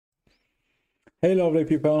Hey lovely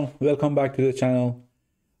people, welcome back to the channel.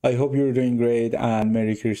 I hope you're doing great and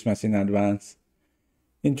Merry Christmas in advance.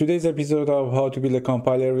 In today's episode of how to build a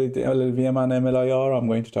compiler with LLVM and MLIR, I'm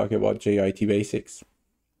going to talk about JIT Basics.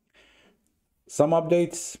 Some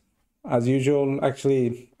updates, as usual.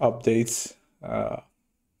 Actually, updates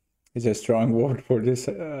is a strong word for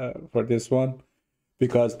this one,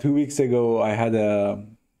 because 2 weeks ago I had a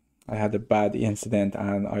bad incident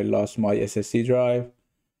and I lost my SSD drive.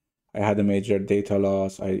 I had a major data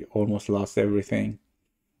loss. I almost lost everything.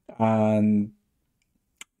 And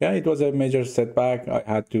yeah, it was a major setback. I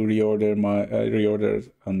had to reorder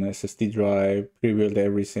an SSD drive, rebuild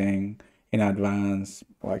everything in advance,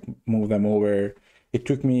 like move them over. It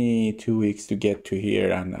took me 2 weeks to get to here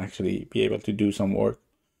and actually be able to do some work.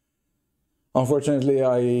 Unfortunately,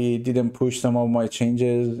 I didn't push some of my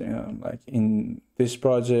changes, like in this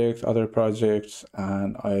project, other projects,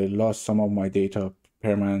 and I lost some of my data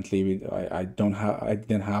permanently. I didn't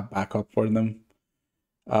have backup for them.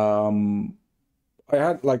 Um, I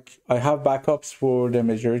have backups for the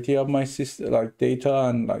majority of my system, like data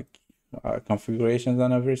and like configurations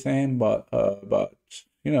and everything, but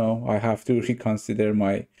I have to reconsider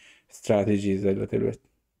my strategies a little bit.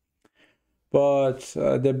 But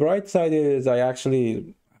the bright side is I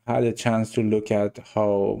actually had a chance to look at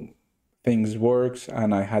how things works,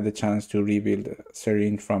 and I had a chance to rebuild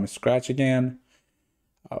Serene from scratch again.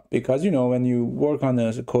 Because when you work on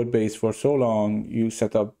a code base for so long, you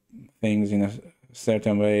set up things in a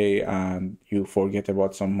certain way and you forget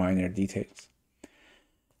about some minor details.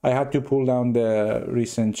 I had to pull down the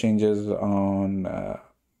recent changes on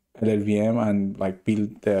LLVM and like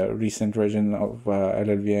build the recent version of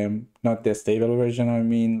LLVM, not the stable version, I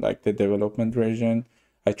mean like the development version.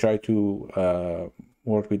 I try to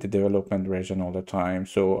work with the development version all the time.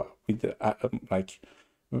 So with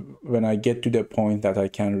when I get to the point that I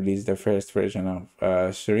can release the first version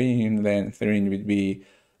of Serene, then Serene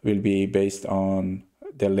will be based on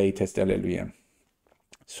the latest LLVM.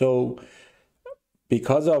 So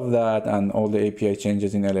because of that and all the API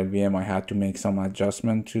changes in LLVM, I had to make some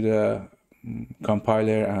adjustment to the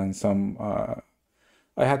compiler and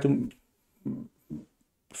I had to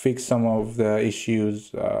fix some of the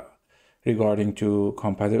issues regarding to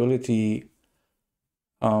compatibility.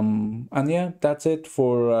 And yeah, that's it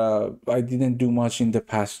for I didn't do much in the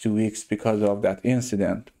past 2 weeks because of that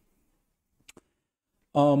incident.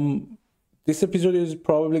 This episode is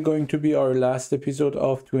probably going to be our last episode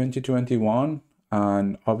of 2021,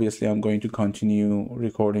 and obviously I'm going to continue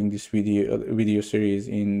recording this video series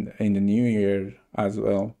in the new year as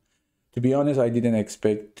well. To be honest, I didn't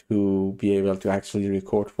expect to be able to actually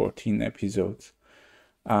record 14 episodes,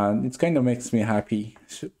 and it kind of makes me happy.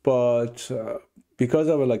 But because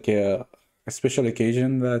of a special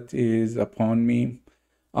occasion that is upon me,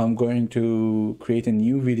 I'm going to create a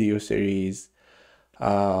new video series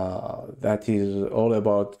that is all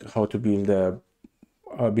about how to build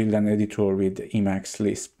an editor with Emacs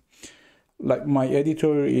Lisp. Like, my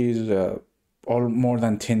editor is all more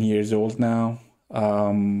than 10 years old now.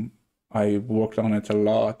 I worked on it a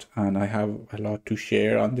lot, and I have a lot to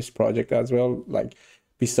share on this project as well. Like,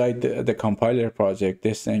 beside the compiler project,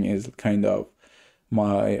 this thing is kind of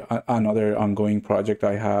another ongoing project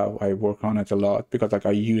I have. I work on it a lot because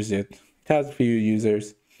I use it. It has a few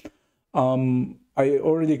users. I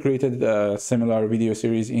already created a similar video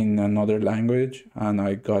series in another language and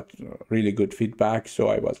I got really good feedback. So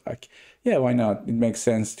I was like, yeah, why not? It makes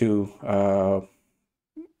sense to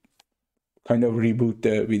kind of reboot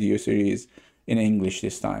the video series in English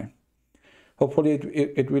this time. Hopefully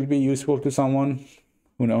it will be useful to someone.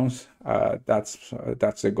 Who knows? That's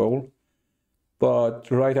the goal. But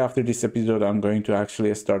right after this episode, I'm going to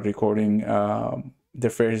actually start recording the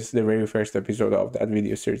very first episode of that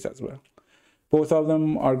video series as well. Both of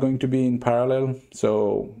them are going to be in parallel,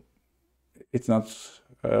 so it's not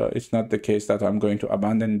the case that I'm going to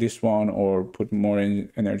abandon this one or put more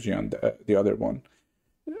energy on the other one.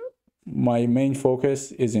 My main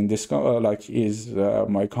focus is in this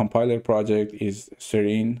my compiler project is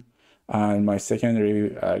Serene, and my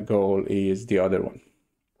secondary goal is the other one.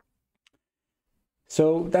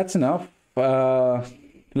 So that's enough.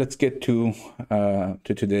 Let's get to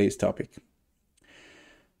today's topic.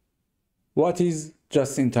 What is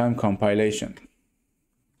just-in-time compilation?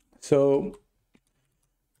 So,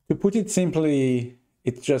 to put it simply,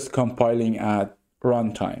 it's just compiling at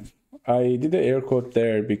runtime. I did the air quote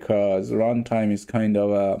there because runtime is kind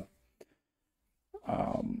of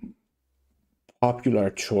a popular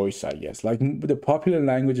choice, I guess. Like, the popular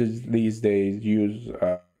languages these days use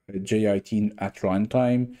JIT at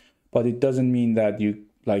runtime, but it doesn't mean that you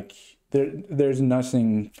there's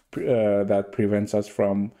nothing that prevents us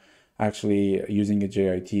from actually using a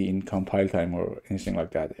JIT in compile time or anything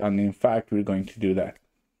like that. And in fact, we're going to do that.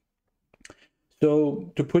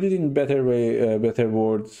 So to put it in better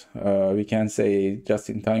words, we can say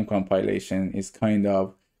just-in-time compilation is kind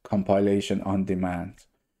of compilation on demand.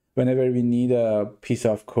 Whenever we need a piece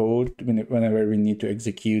of code, whenever we need to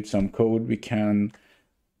execute some code, we can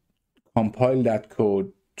compile that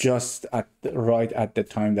code just right at the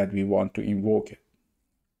time that we want to invoke it.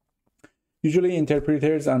 Usually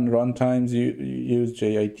interpreters and runtimes use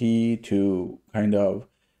JIT to kind of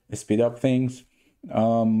speed up things.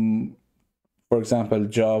 For example,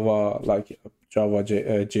 Java, like Java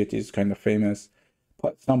JIT is kind of famous.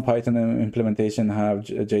 Some Python implementation have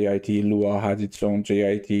JIT. Lua has its own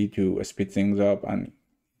JIT to speed things up, and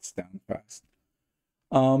it's done fast.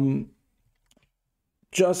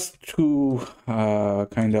 Just to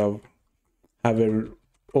kind of have an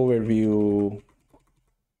overview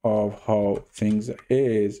of how things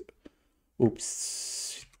is.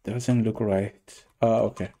 Oops, it doesn't look right.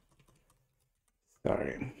 Okay.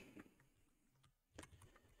 Sorry.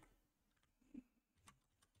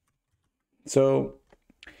 So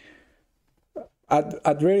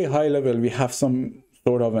at very high level, we have some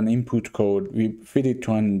sort of an input code. We feed it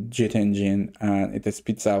to a JIT engine, and it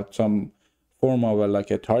spits out some form of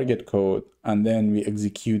like a target code, and then we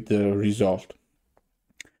execute the result.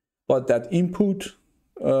 But that input,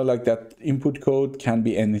 that input code can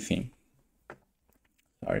be anything.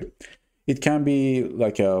 Sorry, it can be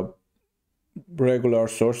like a regular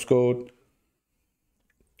source code.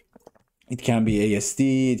 It can be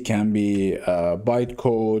ASD, it can be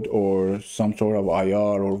bytecode or some sort of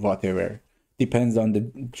IR or whatever. Depends on the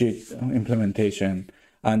JIT implementation.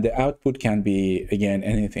 And the output can be, again,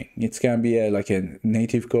 anything. It can be like a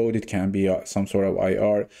native code, it can be some sort of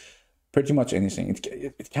IR, pretty much anything.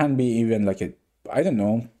 It can be even like a, I don't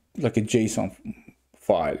know, like a JSON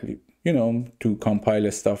file, you know, to compile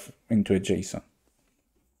stuff into a JSON.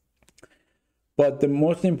 But the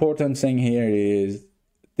most important thing here is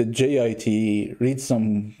the JIT reads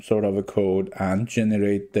some sort of a code and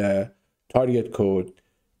generate the target code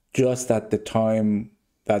just at the time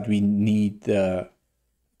that we need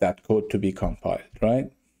that code to be compiled,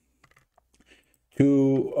 right?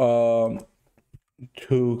 To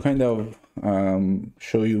kind of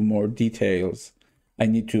show you more details, I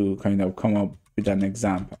need to kind of come up with an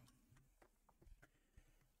example.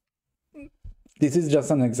 This is just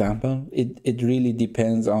an example. It really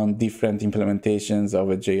depends on different implementations of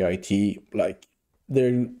a JIT. Like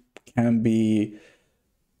there can be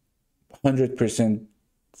 100%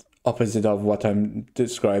 opposite of what I'm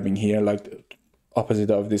describing here, like opposite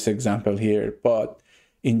of this example here. But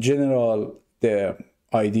in general, the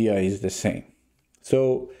idea is the same.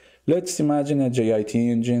 So let's imagine a JIT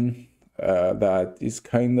engine that is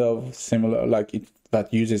kind of similar, like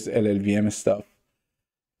that uses LLVM stuff.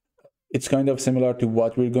 It's kind of similar to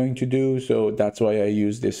what we're going to do, so that's why I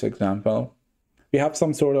use this example. We have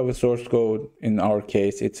some sort of a source code. In our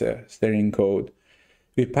case, it's a Serene code.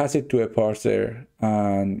 We pass it to a parser,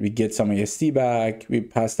 and we get some AST back. We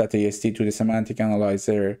pass that AST to the semantic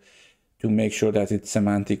analyzer to make sure that it's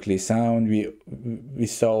semantically sound. We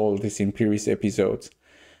saw all this in previous episodes.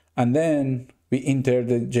 And then we enter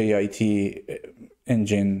the JIT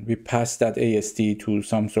engine, we pass that AST to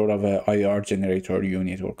some sort of a IR generator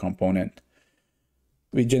unit or component.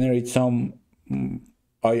 We generate some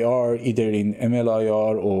IR either in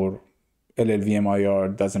MLIR or LLVM IR,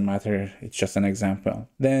 doesn't matter, it's just an example.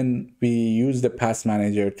 Then we use the pass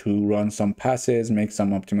manager to run some passes, make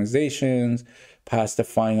some optimizations, pass the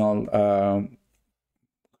final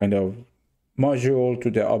kind of module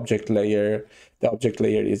to the object layer. The object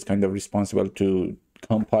layer is kind of responsible to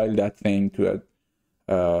compile that thing to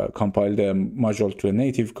compile the module to a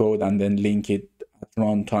native code and then link it at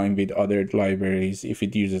runtime with other libraries if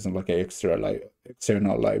it uses like an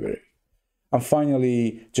external library. And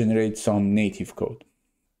finally, generate some native code.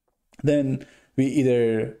 Then we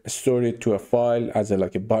either store it to a file as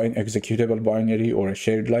like a executable binary or a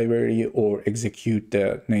shared library, or execute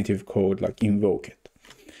the native code, like invoke it.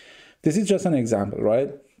 This is just an example,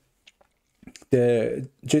 right? The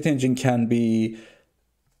JIT engine can be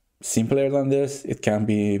simpler than this. It can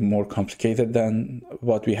be more complicated than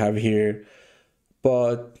what we have here.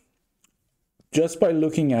 But just by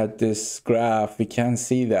looking at this graph, we can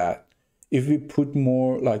see that if we put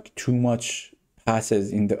more, like too much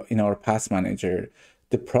passes in our pass manager,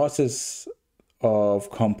 the process of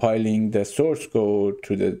compiling the source code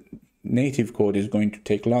to the native code is going to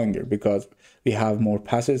take longer because we have more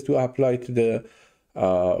passes to apply to the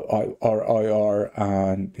our IR,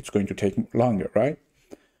 and it's going to take longer, right?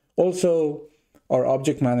 Also, our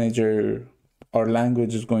object manager, our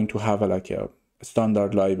language is going to have like a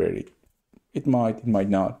standard library. It might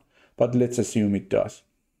not, but let's assume it does.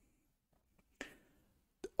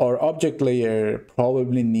 Our object layer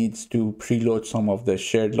probably needs to preload some of the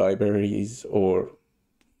shared libraries or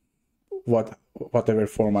whatever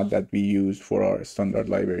format that we use for our standard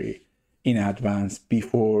library in advance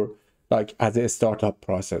before, like as a startup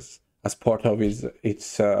process, as part of its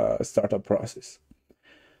startup process.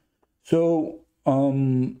 So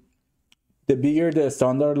the bigger the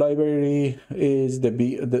standard library is,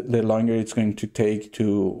 the longer it's going to take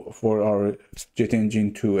for our JIT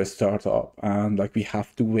engine to start up, and like we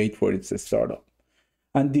have to wait for its startup.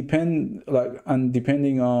 And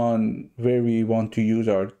depending on where we want to use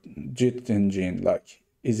our JIT engine, like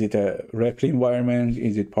is it a REPL environment?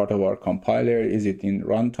 Is it part of our compiler? Is it in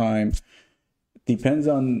runtime? Depends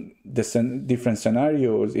on the different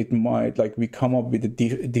scenarios. It might, like, we come up with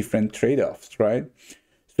different trade-offs, right?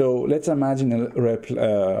 So let's imagine a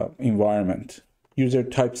REPL environment. User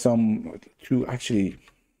types some to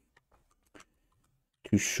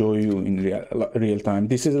show you in real time.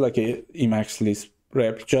 This is like a Emacs list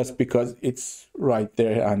rep just because it's right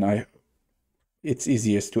there and it's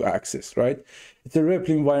easiest to access, right? It's a REPL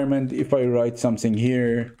environment. If I write something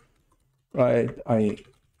here, right, I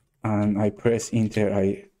press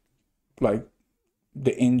enter, like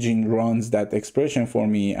the engine runs that expression for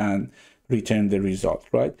me and return the result,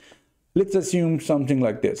 right? Let's assume something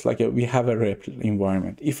like this, like we have a REPL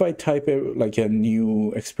environment. If I type a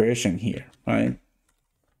new expression here, right,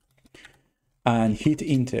 and hit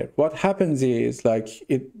enter, what happens is like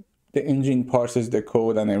the engine parses the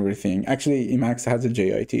code and everything. Actually, Emacs has a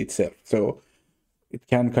JIT itself, so it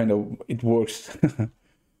can it works.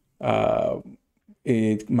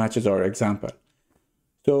 It matches our example.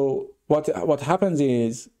 So what happens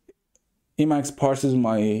is Emacs parses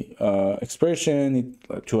my expression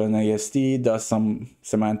to an AST, does some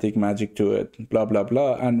semantic magic to it, blah blah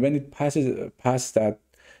blah, and when it passes that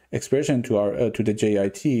expression to the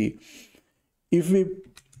JIT,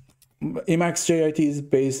 Emacs JIT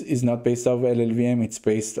is not based off LLVM, it's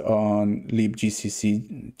based on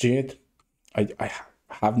libgcc JIT. I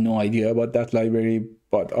have no idea about that library,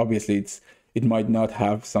 but obviously it might not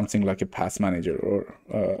have something like a path manager or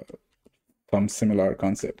some similar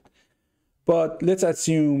concept. But let's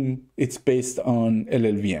assume it's based on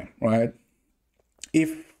LLVM, right?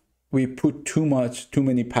 If we put too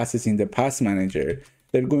many passes in the path manager,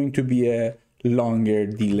 there's going to be a longer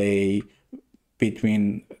delay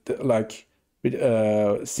between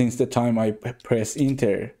since the time I press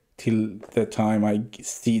enter till the time I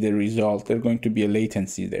see the result. There's going to be a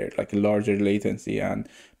latency there, like a larger latency and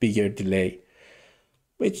bigger delay,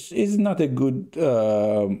 which is not a good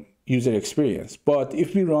user experience. But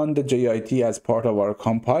if we run the JIT as part of our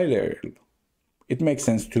compiler, it makes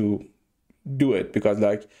sense to do it, because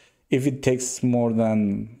like if it takes more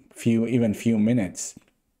than few minutes,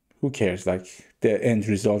 who cares? Like the end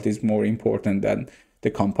result is more important than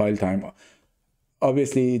the compile time.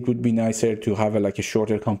 Obviously, it would be nicer to have a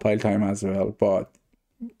shorter compile time as well, but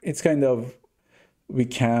it's we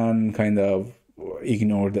can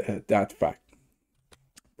ignore that fact.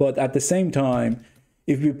 But at the same time,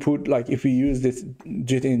 if we use this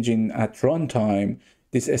JIT engine at runtime,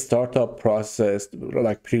 this startup process,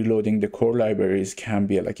 like preloading the core libraries, can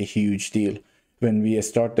be a huge deal. When we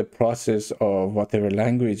start the process of whatever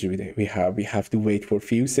language we have to wait for a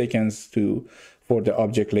few seconds for the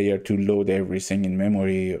object layer to load everything in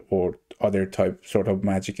memory or other sort of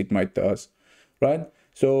magic it might does, right?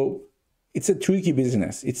 So it's a tricky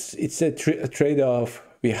business. It's a trade-off.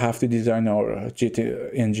 We have to design our JIT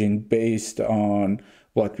engine based on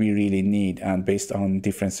what we really need and based on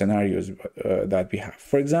different scenarios that we have.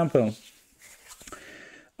 For example,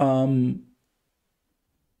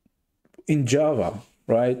 in Java,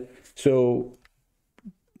 right? So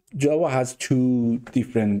Java has two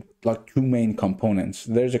main components.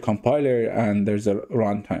 There's a compiler and there's a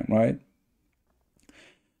runtime, right?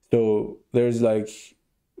 So there's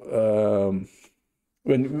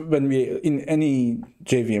when we in any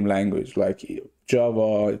JVM language like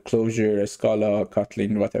Java, Clojure, Scala,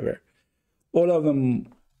 Kotlin, whatever, all of them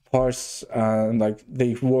parse and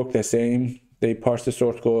they work the same. They parse the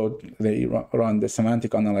source code, they run the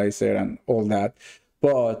semantic analyzer and all that,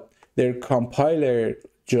 but their compiler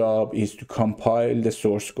job is to compile the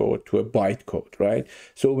source code to a bytecode, right?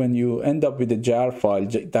 So when you end up with a jar file,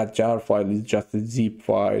 that jar file is just a zip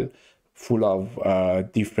file full of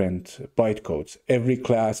different bytecodes. Every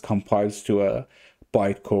class compiles to a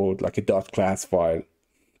bytecode, like a .class file.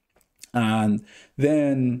 And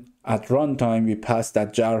then at runtime, we pass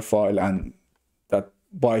that jar file, and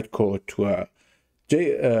bytecode to a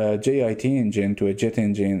JIT engine, to a JIT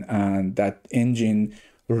engine, and that engine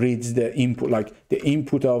reads the input, like the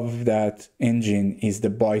input of that engine is the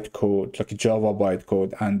bytecode, like a Java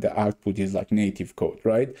bytecode, and the output is like native code,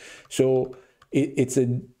 right? So it's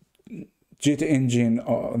a JIT engine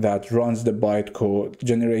that runs the bytecode,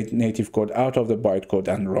 generate native code out of the bytecode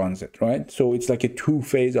and runs it, right? So it's like a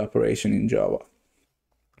two-phase operation in Java.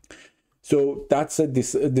 So that's a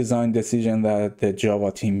design decision that the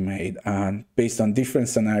Java team made, and based on different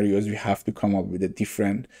scenarios, we have to come up with a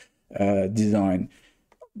different design.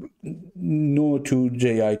 No two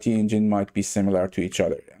JIT engine might be similar to each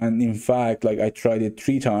other, and in fact, like I tried it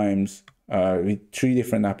 3 times with 3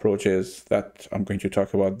 different approaches that I'm going to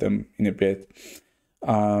talk about them in a bit.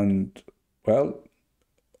 And well,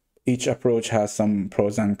 each approach has some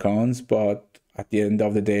pros and cons, but at the end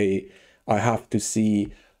of the day, I have to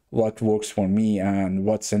see what works for me and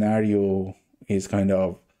what scenario is kind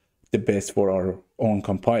of the best for our own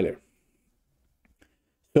compiler.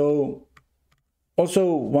 So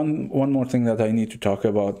also one more thing that I need to talk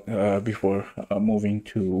about before moving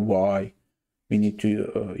to why we need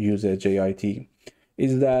to use a JIT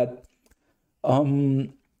is that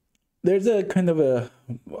there's a kind of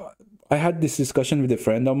I had this discussion with a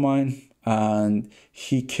friend of mine, and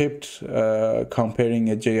he kept comparing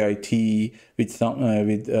a JIT with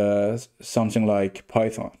something like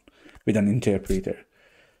Python with an interpreter.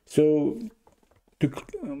 So to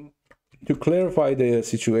clarify the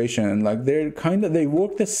situation, like they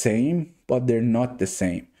work the same, but they're not the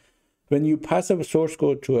same. When you pass a source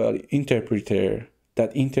code to an interpreter,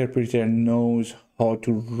 that interpreter knows how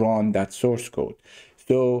to run that source code.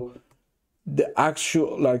 So the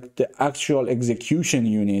actual execution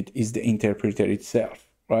unit is the interpreter itself,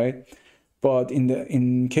 right? But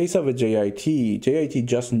in case of a JIT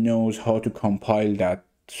just knows how to compile that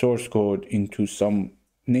source code into some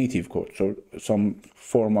native code, so some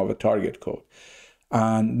form of a target code,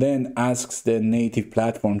 and then asks the native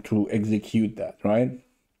platform to execute that, right?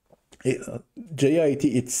 JIT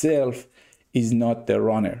itself is not the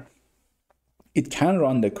runner. It can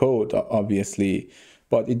run the code, obviously,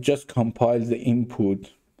 but it just compiles the input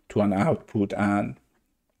to an output and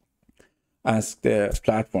asks the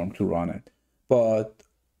platform to run it. But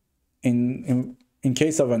in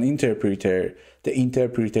case of an interpreter, the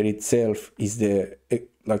interpreter itself is the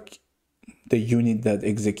unit that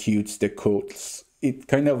executes the codes.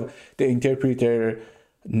 The interpreter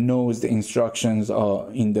knows the instructions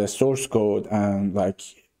in the source code, and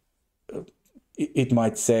it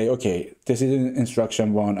might say, okay, this is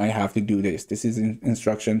instruction 1, I have to do this. This is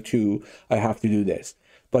instruction 2, I have to do this.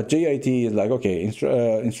 But JIT is like, okay,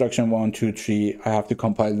 instruction 1, 2, 3, I have to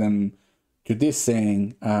compile them to this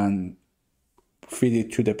thing and feed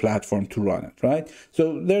it to the platform to run it, right?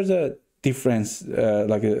 So there's a difference,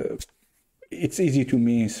 it's easy to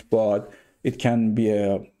miss, but it can be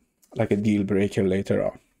a deal breaker later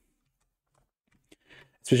on,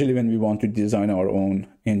 especially when we want to design our own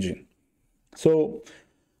engine. So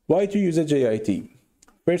why to use a JIT?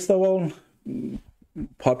 First of all,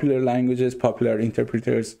 popular languages, popular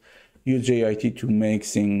interpreters use JIT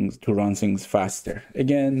to run things faster.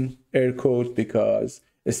 Again, air quote, because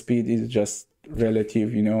speed is just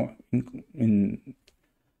relative, in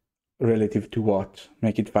relative to what?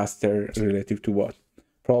 Make it faster relative to what?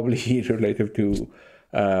 Probably relative to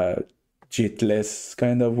JIT-less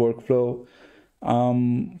kind of workflow.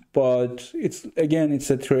 But it's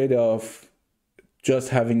a trade-off. Just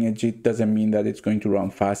having a JIT doesn't mean that it's going to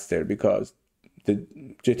run faster, because the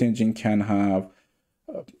JIT engine can have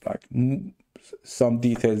some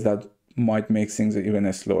details that might make things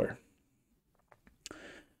even slower.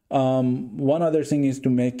 One other thing is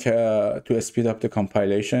to speed up the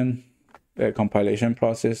compilation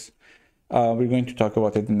process. We're going to talk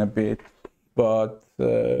about it in a bit, but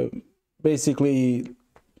basically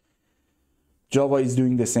Java is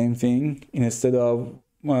doing the same thing. Instead of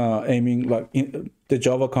the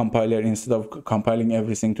Java compiler, instead of compiling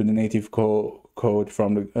everything to the native code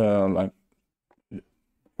from the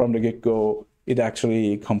get-go, it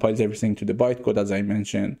actually compiles everything to the bytecode, as I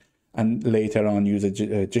mentioned, and later on use a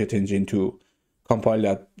JIT engine to compile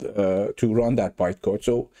that to run that bytecode.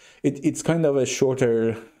 So it's kind of a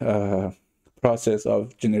shorter process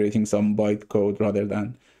of generating some bytecode rather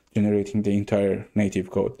than generating the entire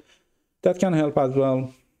native code. That can help as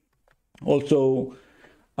well. Also,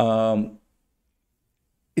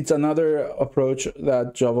 it's another approach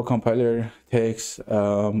that Java compiler takes.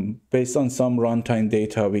 Based on some runtime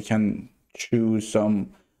data, we can choose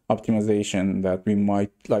some optimization that we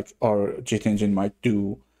might, our JIT engine might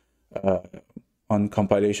do on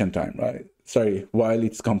compilation time, right? Sorry, while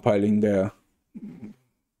it's compiling the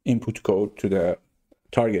input code to the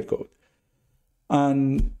target code.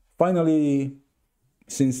 And finally,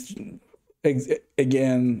 since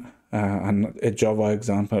again, a Java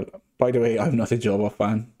example. By the way, I'm not a Java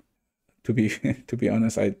fan. To be to be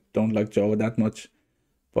honest, I don't like Java that much,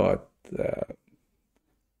 but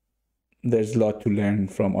there's a lot to learn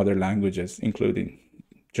from other languages, including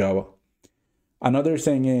Java. Another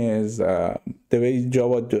thing is the way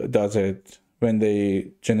Java does it when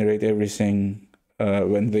they generate everything,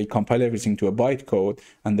 when they compile everything to a bytecode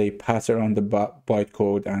and they pass around the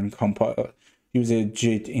bytecode and use a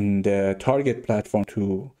JIT in the target platform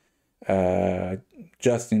to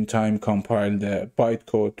just in time compile the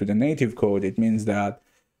bytecode to the native code. It means that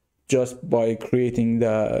just by creating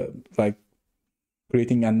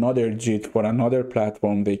creating another JIT for another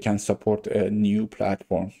platform, they can support a new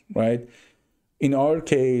platform, right? In our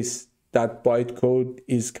case, that bytecode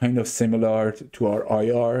is kind of similar to our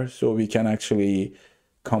IR, so we can actually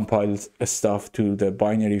compile stuff to the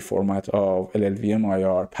binary format of LLVM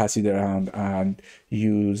IR, pass it around, and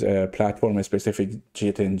use a platform-specific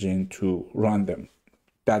JIT engine to run them.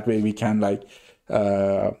 That way, we can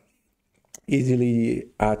easily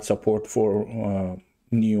add support for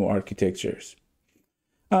new architectures,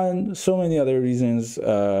 and so many other reasons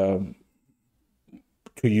to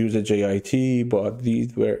use a JIT, but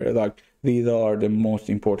these are the most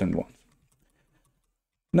important ones.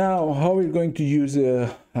 Now, how we're going to use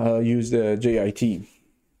the JIT?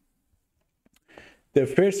 The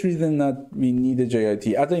first reason that we need a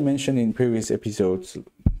JIT, as I mentioned in previous episodes, I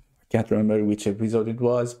can't remember which episode it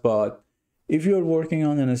was, but if you're working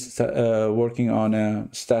on a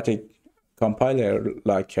static compiler,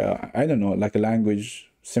 like I don't know, like a language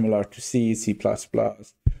similar to C, C++,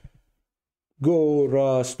 Go,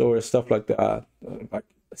 Rust, or stuff like that, like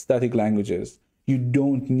static languages, you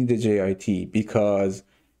don't need a JIT because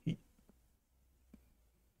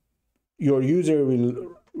your user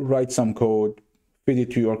will write some code, feed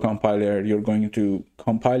it to your compiler. You're going to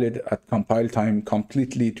compile it at compile time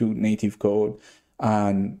completely to native code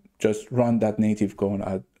and just run that native code,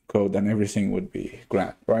 and everything would be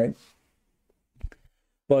grand, right?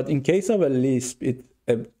 But in case of a Lisp, it's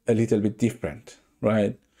a little bit different,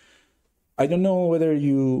 right? I don't know whether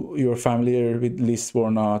you're familiar with Lisp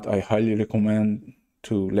or not. I highly recommend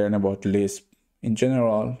to learn about Lisp. In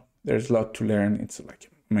general, there's a lot to learn. It's like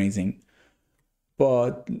amazing.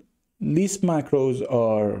 But Lisp macros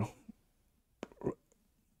are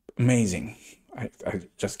amazing. I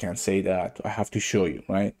just can't say that. I have to show you,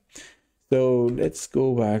 right? So let's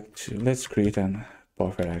go back to, let's create an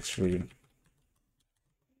buffer actually.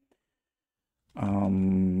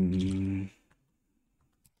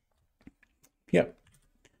 Yeah.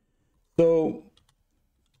 So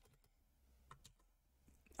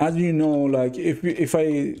as you know, like if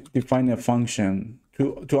I define a function,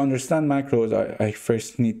 to understand macros, I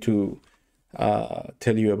first need to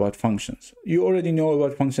tell you about functions. You already know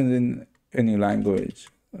about functions in any language,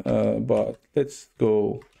 but let's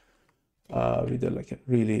go with a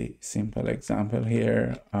really simple example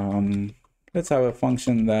here. Let's have a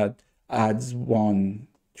function that adds 1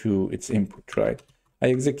 to its input, right? I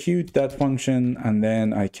execute that function and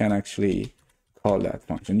then I can actually call that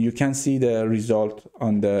function. You can see the result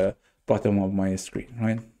on the bottom of my screen,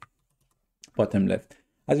 right? Bottom left.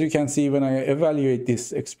 As you can see, when I evaluate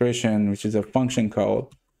this expression, which is a function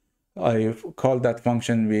call, I've called that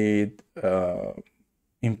function with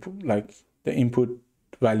input, like the input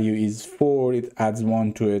value is 4, it adds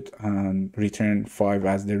 1 to it and return 5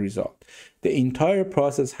 as the result. The entire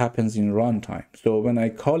process happens in runtime. So when I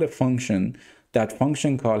call a function, that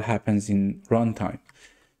function call happens in runtime.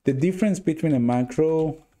 The difference between a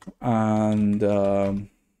macro and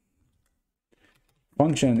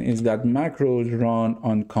function is that macros run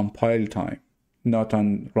on compile time, not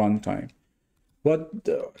on runtime. But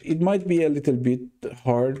it might be a little bit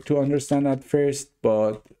hard to understand at first,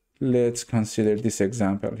 but let's consider this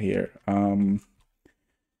example here.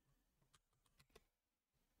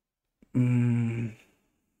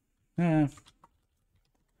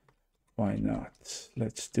 Why not?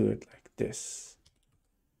 Let's do it like this.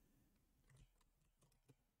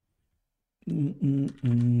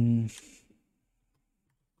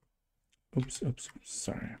 Oops,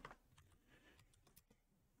 sorry.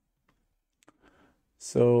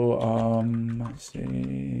 So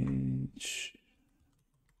message.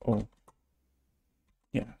 Oh,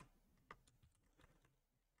 yeah.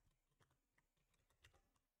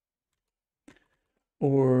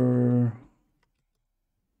 Or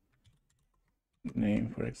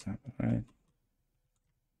name, for example, right?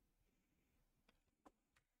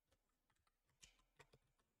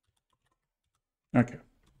 Okay.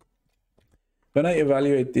 when I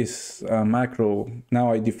evaluate this macro,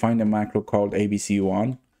 now I define a macro called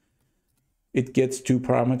ABC1. It gets two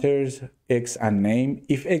parameters, x and name.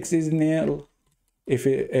 If x is nil,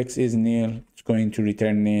 it's going to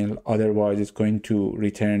return nil. Otherwise, it's going to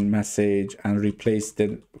return message and replace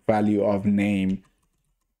the value of name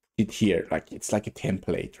it here. Like it's like a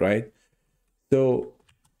template, right? So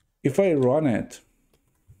if I run it,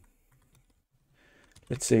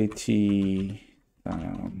 let's say t,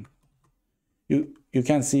 you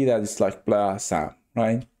can see that it's like blah Sam,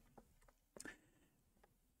 right?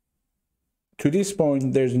 To this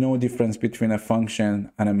point, there's no difference between a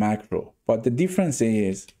function and a macro, but the difference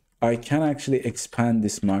is I can actually expand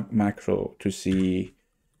this macro to see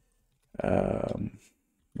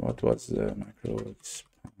what was the macro,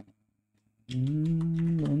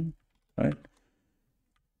 right?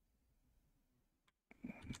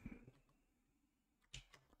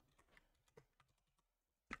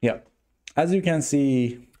 Yeah, as you can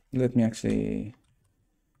see, let me actually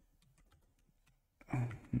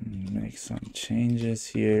make some changes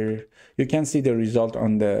here. You can see the result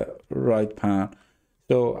on the right panel.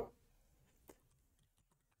 So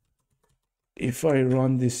if I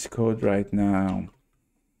run this code right now,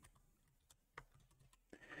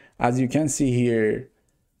 as you can see here,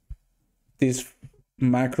 this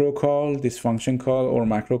macro call, this function call or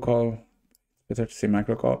macro call, better to say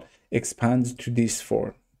macro call, expands to this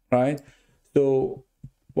form, right? So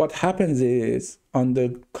what happens is on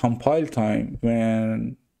the compile time,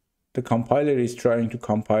 when the compiler is trying to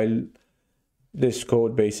compile this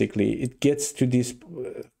code, basically it gets to this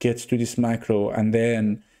macro, and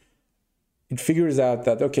then it figures out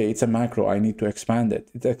that, okay, it's a macro, I need to expand it.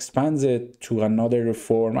 It expands it to another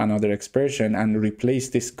form, another expression, and replace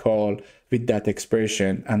this call with that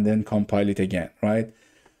expression and then compile it again, right?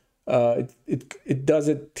 It does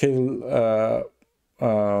it till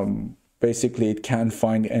basically it can't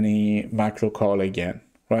find any macro call again,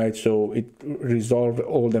 right? So it resolved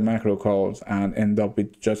all the macro calls and end up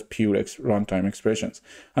with just pure runtime expressions.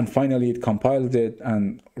 And finally it compiled it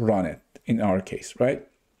and run it in our case, right?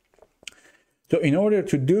 So in order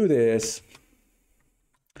to do this,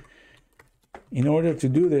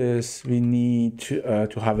 we need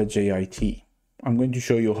to have a JIT. I'm going to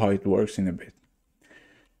show you how it works in a bit.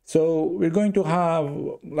 So we're going to have,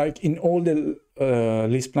 like in all the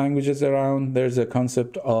Lisp languages around, there's a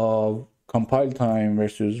concept of compile time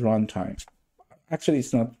versus runtime. Actually,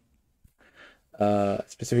 it's not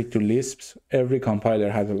specific to Lisp. Every compiler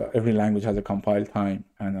has every language has a compile time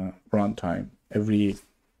and a runtime. Every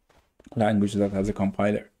language that has a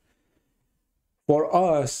compiler. For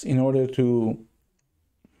us, in order to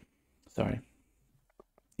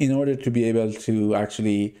be able to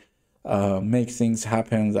actually make things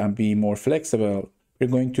happen and be more flexible, we're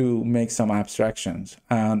going to make some abstractions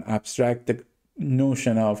and abstract the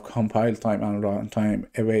notion of compile time and runtime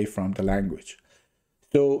away from the language.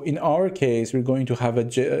 So in our case, we're going to have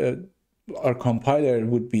our compiler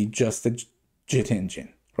would be just a JIT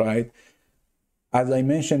engine, right? As I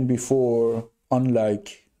mentioned before,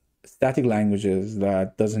 unlike static languages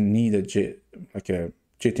that doesn't need a JIT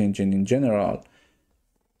engine in general,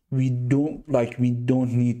 we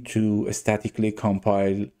don't need to statically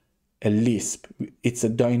compile a Lisp. It's a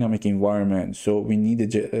dynamic environment, so we need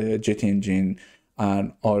a JIT engine,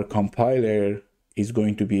 and our compiler is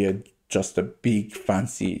going to be just a big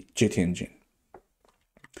fancy JIT engine.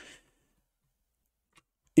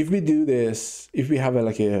 If we do this, if we have a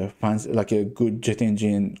good JIT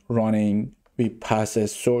engine running, we pass a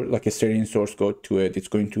Serene source code to it, it's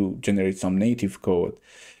going to generate some native code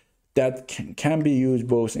that can be used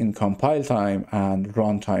both in compile time and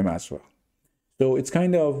runtime as well. So it's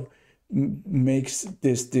kind of makes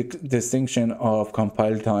this distinction of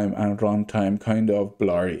compile time and runtime kind of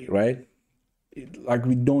blurry, right? Like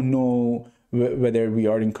we don't know whether we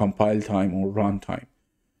are in compile time or runtime.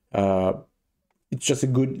 It's just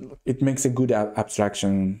it makes a good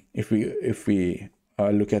abstraction if we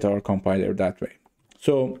look at our compiler that way.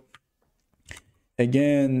 So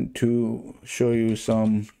again, to show you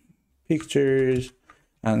some pictures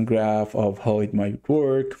and graph of how it might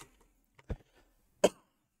work.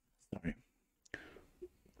 Sorry.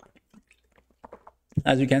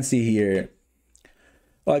 As you can see here,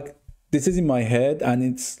 like this is in my head, and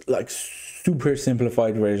it's like super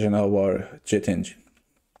simplified version of our JIT engine.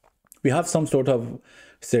 We have some sort of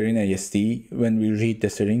Serene AST. When we read the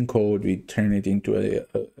Serene code, we turn it into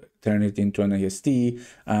an AST,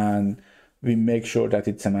 and we make sure that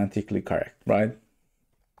it's semantically correct, right?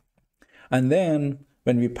 And then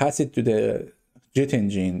when we pass it to the JIT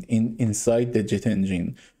engine, inside the JIT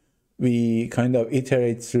engine, we kind of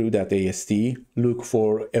iterate through that AST, look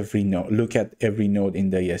at every node in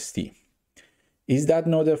the AST. Is that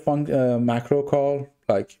node a macro call?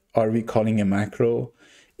 Like, are we calling a macro?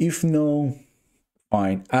 If no,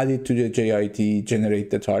 fine, add it to the JIT, generate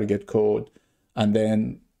the target code, and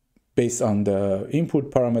then based on the input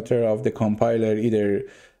parameter of the compiler, either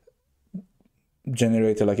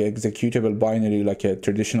generate like an executable binary like a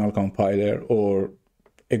traditional compiler, or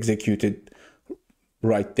execute it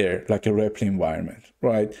right there like a REPL environment,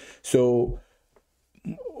 right? So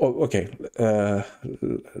okay,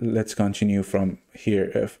 let's continue from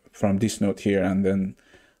here, from this node here, and then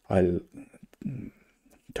I'll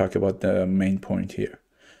talk about the main point here.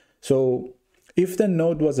 So if the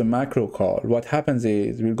node was a macro call, what happens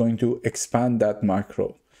is we're going to expand that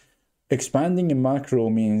macro. Expanding a macro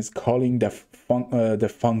means calling the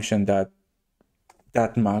function that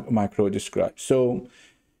macro describes. So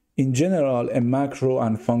in general, a macro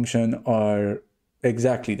and function are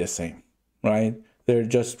exactly the same, right? They're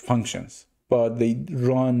just functions, but they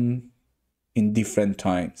run in different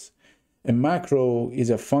times. A macro is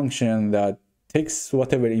a function that takes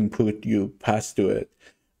whatever input you pass to it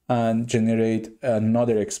and generate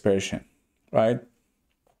another expression, right?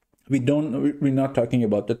 We're not talking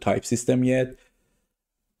about the type system yet.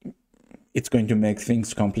 It's going to make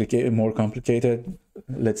things more complicated.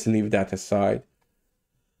 Let's leave that aside.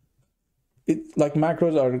 Like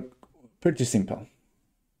macros are pretty simple,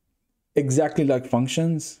 exactly like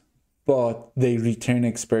functions, but they return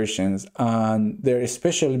expressions, and they're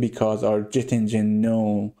special because our JIT engine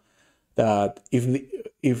know that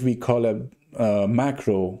if we call a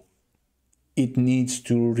macro, it needs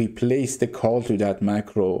to replace the call to that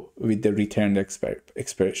macro with the returned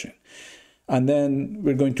expression. And then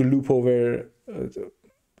we're going to loop over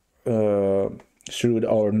through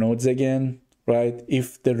our nodes again, right?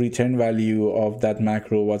 If the return value of that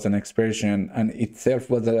macro was an expression and itself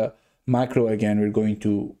was a macro again, we're going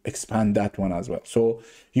to expand that one as well. So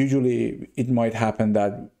usually it might happen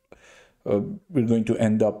that we're going to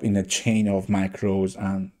end up in a chain of macros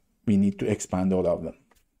and we need to expand all of them.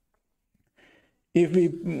 If we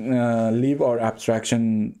leave our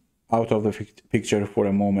abstraction out of the picture for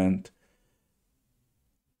a moment,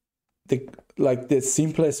 the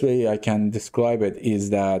simplest way I can describe it is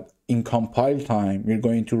that in compile time, we're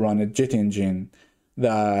going to run a JIT engine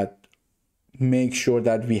that makes sure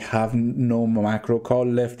that we have no macro call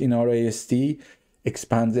left in our AST,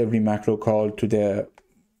 expands every macro call to the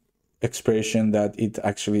expression that it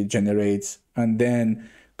actually generates, and then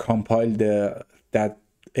compile that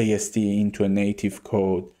AST into a native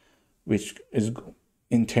code, which is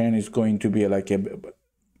in turn is going to be like a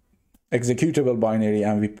executable binary,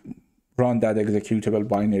 and we run that executable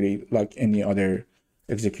binary like any other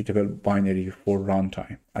executable binary for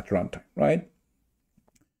runtime at runtime, right?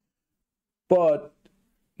 But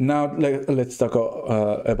now let's talk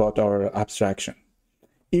about our abstraction.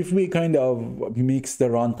 If we kind of mix the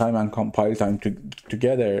runtime and compile time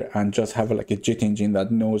together and just have like a JIT engine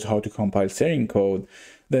that knows how to compile Serene code,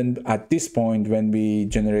 then at this point, when we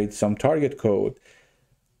generate some target code,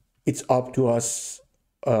 it's up to us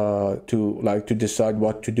to decide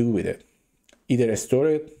what to do with it. Either store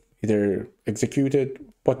it, either execute it,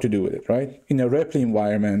 what to do with it, right? In a REPL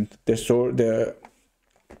environment, the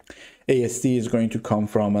AST is going to come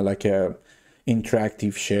from like a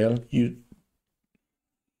interactive shell.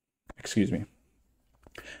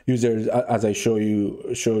 Users, as I showed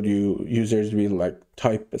you, users will like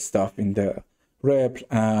type stuff in the REPL,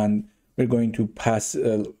 and we're going to pass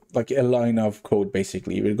like a line of code.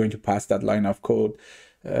 Basically, we're going to pass that line of code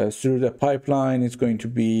through the pipeline. It's going to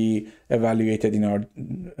be evaluated in our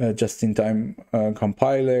just-in-time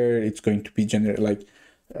compiler. It's going to be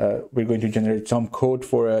we're going to generate some code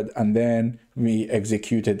for it, and then we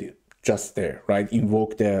execute it just there, right?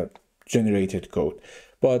 Invoke the generated code.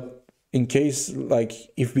 But in case, like,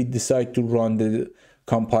 if we decide to run the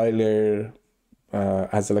compiler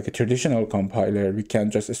as like a traditional compiler, we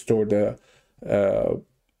can just store the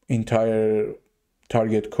entire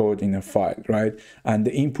target code in a file, right? And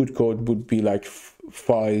the input code would be like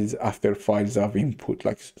files after files of input,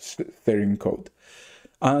 like Serene code.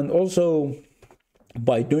 And also,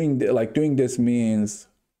 by doing this means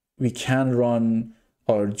we can run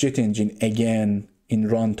our JIT engine again in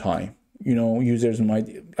runtime. You know, users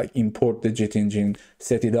might like import the JIT engine,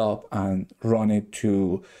 set it up, and run it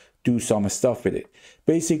to do some stuff with it.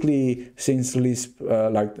 Basically, since Lisp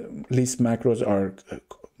macros are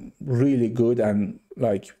really good and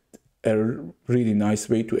like a really nice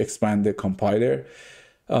way to expand the compiler,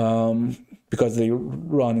 because they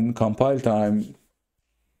run in compile time,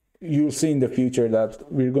 you'll see in the future that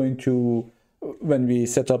we're going to when we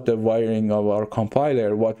set up the wiring of our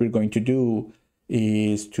compiler, what we're going to do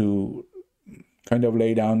is to kind of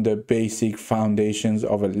lay down the basic foundations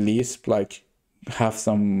of a Lisp, like have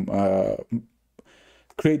some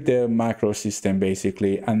create the macro system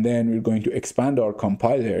basically, and then we're going to expand our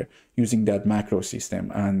compiler using that macro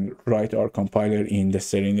system and write our compiler in the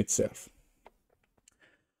Serene itself.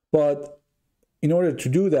 But in order to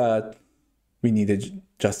do that, we need a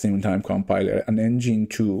just-in-time compiler, an engine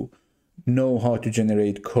to know how to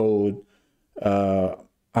generate code out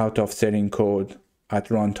of Serene code at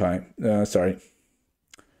runtime,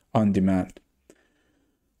 on demand.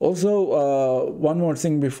 Also, one more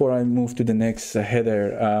thing before I move to the next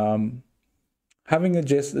header, having a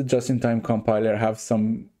just-in-time compiler have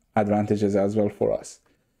some advantages as well for us.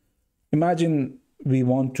 Imagine we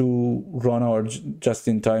want to run our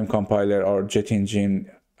just-in-time compiler or JIT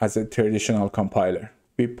engine as a traditional compiler.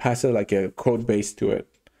 We pass like a code base to it,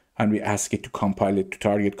 and we ask it to compile it to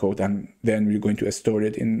target code, and then we're going to store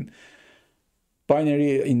it in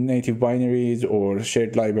native binaries or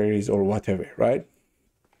shared libraries or whatever, right?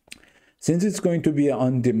 Since it's going to be an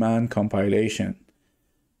on-demand compilation,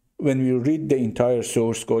 when we read the entire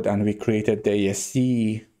source code and we created the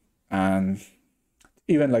ASC and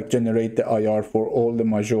even like generate the IR for all the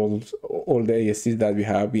modules, all the ASCs that we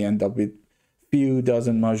have, we end up with few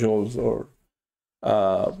dozen modules or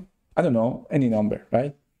I don't know, any number,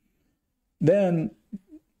 right? Then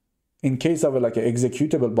in case of like an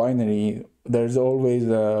executable binary, there's always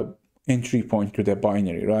a entry point to the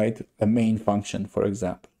binary, right? A main function, for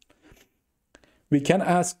example. We can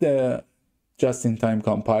ask the just-in-time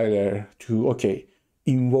compiler to, okay,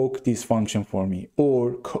 invoke this function for me,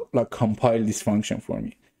 or like compile this function for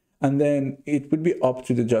me. And then it would be up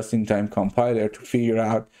to the just-in-time compiler to figure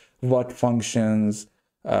out what functions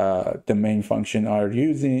the main function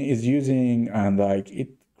is using, and like it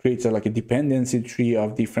creates like a dependency tree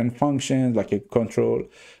of different functions, like a control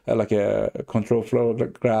flow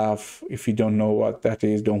graph. If you don't know what that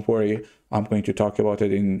is, don't worry. I'm going to talk about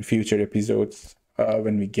it in future episodes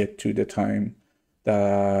when we get to the time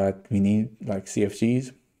that we need like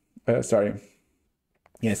CFGs. CFGs.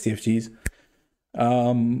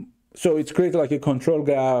 So it's created like a control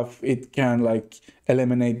graph. It can like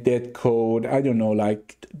eliminate dead code. I don't know,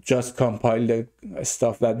 like just compile the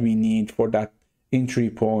stuff that we need for that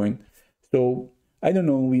entry point. So I don't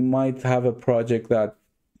know, we might have a project that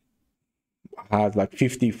has like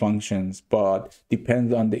 50 functions, but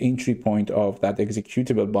depends on the entry point of that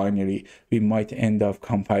executable binary, we might end up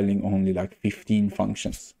compiling only like 15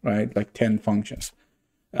 functions, right? Like 10 functions.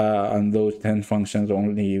 And those 10 functions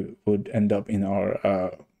only would end up in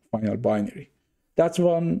our final binary. That's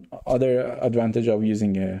one other advantage of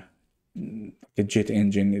using a JIT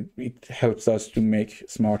engine. It helps us to make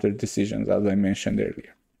smarter decisions, as I mentioned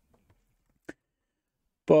earlier.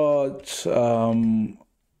 But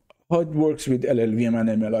how it works with LLVM and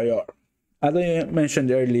MLIR. As I mentioned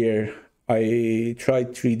earlier, I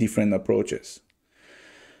tried 3 different approaches.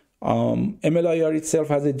 MLIR itself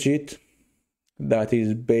has a JIT that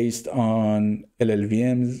is based on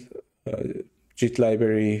LLVM's JIT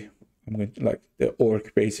library. I'm going to like the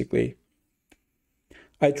org basically.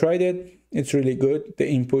 I tried it. It's really good. The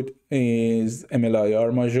input is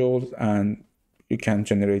MLIR modules, and you can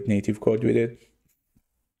generate native code with it.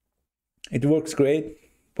 It works great,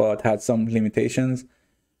 but had some limitations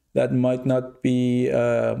that might not be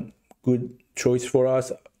a good choice for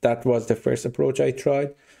us. That was the first approach I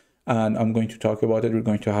tried, and I'm going to talk about it. We're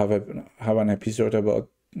going to have an episode about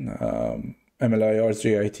MLIR's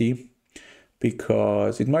JIT,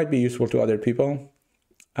 because it might be useful to other people,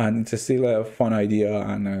 and it's still a fun idea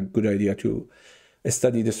and a good idea to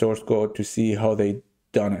study the source code to see how they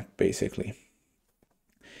done it basically.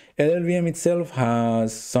 LLVM itself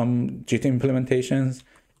has some JIT implementations.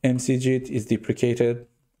 MCJIT is deprecated.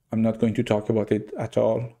 I'm not going to talk about it at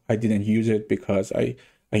all. I didn't use it because I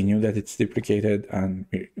knew that it's deprecated and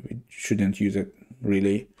we shouldn't use it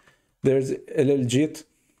really. There's LLJIT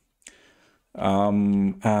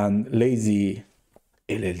and lazy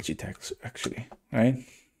LLJIT actually, right?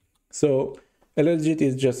 So LLJIT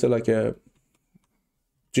is just like a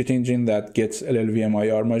JIT engine that gets LLVM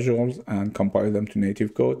IR modules and compiles them to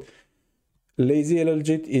native code. Lazy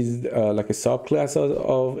LLJIT is like a subclass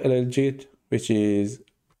of LLJIT, which is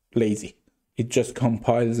lazy. It just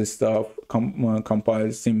compiles the stuff,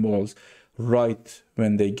 compiles symbols right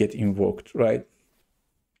when they get invoked, right?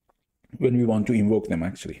 When we want to invoke them,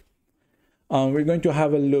 actually. We're going to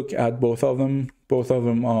have a look at both of them. Both of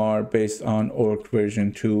them are based on org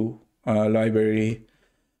version 2 library.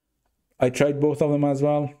 I tried both of them as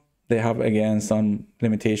well. They have, again, some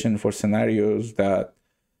limitation for scenarios that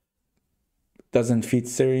doesn't fit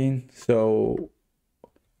Serene, so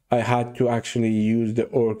I had to actually use the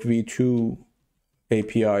orgv2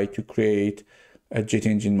 API to create a JIT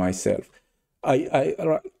engine myself. I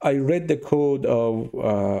read the code of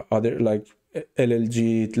other like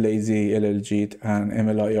LLJIT, lazy LLJIT, and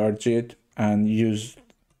MLIR JIT, and used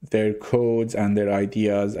their codes and their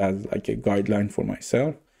ideas as like a guideline for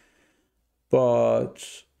myself.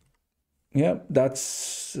 But yeah,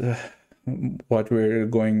 that's what we're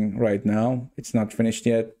going right now. It's not finished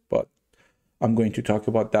yet, but I'm going to talk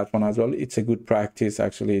about that one as well. It's a good practice,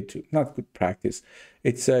 actually, not good practice.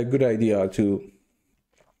 It's a good idea to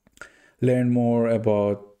learn more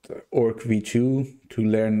about orgv2, to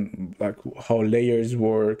learn like how layers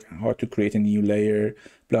work, how to create a new layer,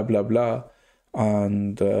 blah, blah, blah.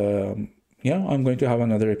 And yeah, I'm going to have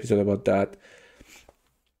another episode about that.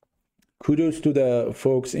 Kudos to the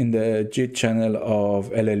folks in the JIT channel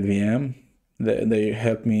of LLVM. They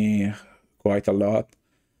helped me quite a lot.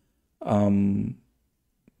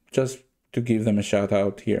 Just to give them a shout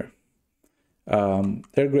out here.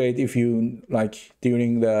 They're great. If you like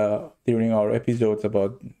during our episodes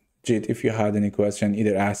about JIT, if you had any question,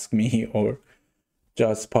 either ask me or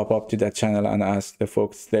just pop up to that channel and ask the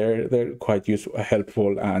folks there. They're quite useful,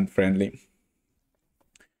 helpful, and friendly.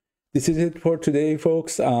 This is it for today,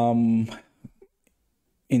 folks. In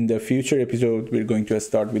the future episode, we're going to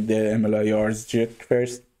start with the MLIR's JIT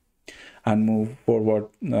first and move forward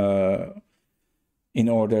in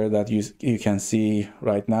order that you can see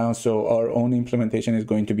right now. So our own implementation is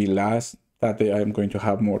going to be last. That way I'm going to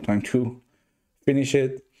have more time to finish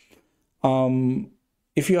it.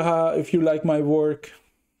 If you like my work,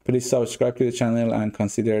 please subscribe to the channel and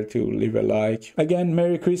consider to leave a like. Again,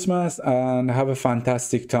 Merry Christmas and have a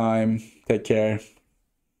fantastic time. Take care.